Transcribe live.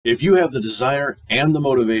If you have the desire and the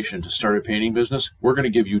motivation to start a painting business, we're going to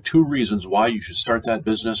give you 2 reasons why you should start that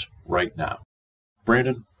business right now.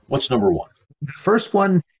 Brandon, what's number 1? The first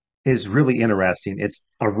one is really interesting. It's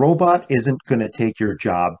a robot isn't going to take your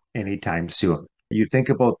job anytime soon. You think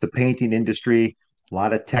about the painting industry, a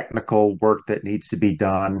lot of technical work that needs to be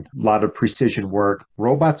done, a lot of precision work.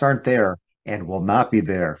 Robots aren't there and will not be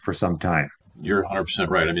there for some time. You're 100%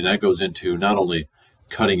 right. I mean, that goes into not only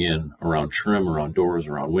cutting in around trim, around doors,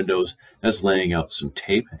 around windows, that's laying out some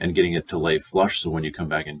tape and getting it to lay flush so when you come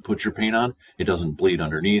back and put your paint on, it doesn't bleed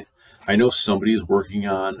underneath. I know somebody is working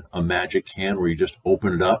on a magic can where you just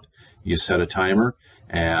open it up, you set a timer,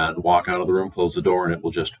 and walk out of the room, close the door, and it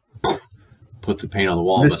will just put the paint on the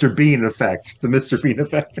wall. Mr. Bean effect, the Mr. Bean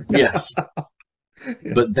effect. Yes,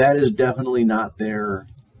 but that is definitely not there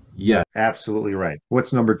yet. Absolutely right.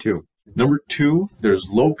 What's number 2? Number 2,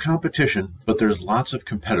 there's low competition, but there's lots of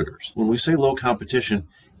competitors. When we say low competition,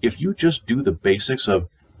 if you just do the basics of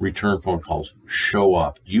return phone calls, show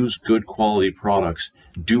up, use good quality products,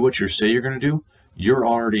 do what you say you're going to do, you're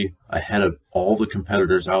already ahead of all the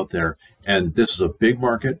competitors out there. And this is a big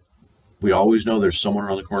market. We always know there's someone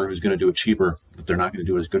around the corner who's going to do it cheaper, but they're not going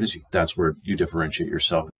to do it as good as you. That's where you differentiate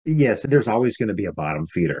yourself. Yes, there's always going to be a bottom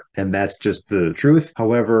feeder, and that's just the truth.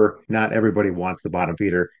 However, not everybody wants the bottom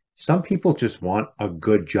feeder. Some people just want a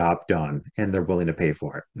good job done and they're willing to pay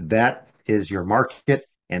for it. That is your market,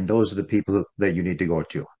 and those are the people that you need to go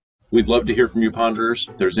to. We'd love to hear from you, Ponderers.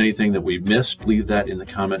 If there's anything that we missed, leave that in the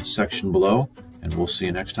comments section below, and we'll see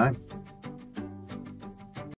you next time.